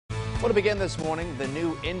Well, to begin this morning, the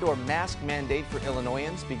new indoor mask mandate for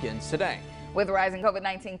Illinoisans begins today. With rising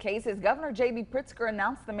COVID-19 cases, Governor J.B. Pritzker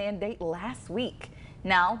announced the mandate last week.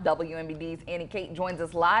 Now, WMBD's Annie Kate joins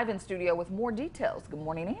us live in studio with more details. Good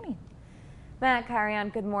morning, Annie. Matt Carrion,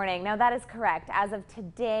 good morning. Now, that is correct. As of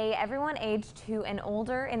today, everyone aged 2 and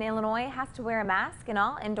older in Illinois has to wear a mask in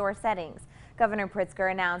all indoor settings. Governor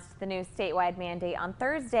Pritzker announced the new statewide mandate on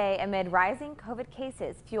Thursday amid rising COVID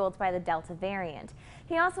cases fueled by the Delta variant.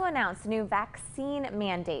 He also announced a new vaccine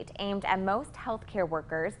mandate aimed at most healthcare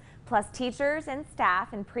workers, plus teachers and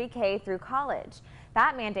staff in pre-K through college.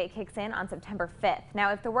 That mandate kicks in on September 5th.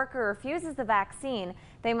 Now, if the worker refuses the vaccine,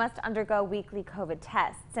 they must undergo weekly COVID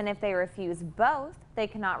tests, and if they refuse both, they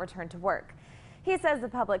cannot return to work. He says the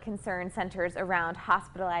public concern centers around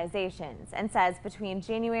hospitalizations and says between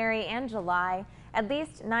January and July, at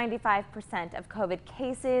least 95% of COVID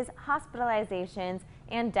cases, hospitalizations,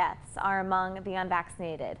 and deaths are among the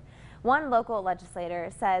unvaccinated. One local legislator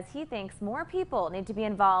says he thinks more people need to be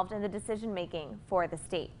involved in the decision-making for the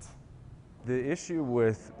state. The issue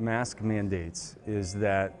with mask mandates is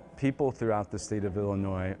that people throughout the state of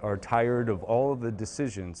Illinois are tired of all of the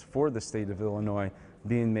decisions for the state of Illinois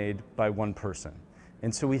being made by one person.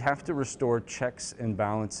 And so we have to restore checks and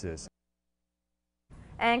balances.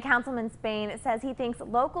 And Councilman Spain says he thinks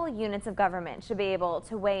local units of government should be able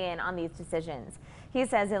to weigh in on these decisions. He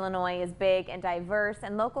says Illinois is big and diverse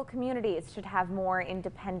and local communities should have more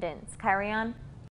independence. Carry on.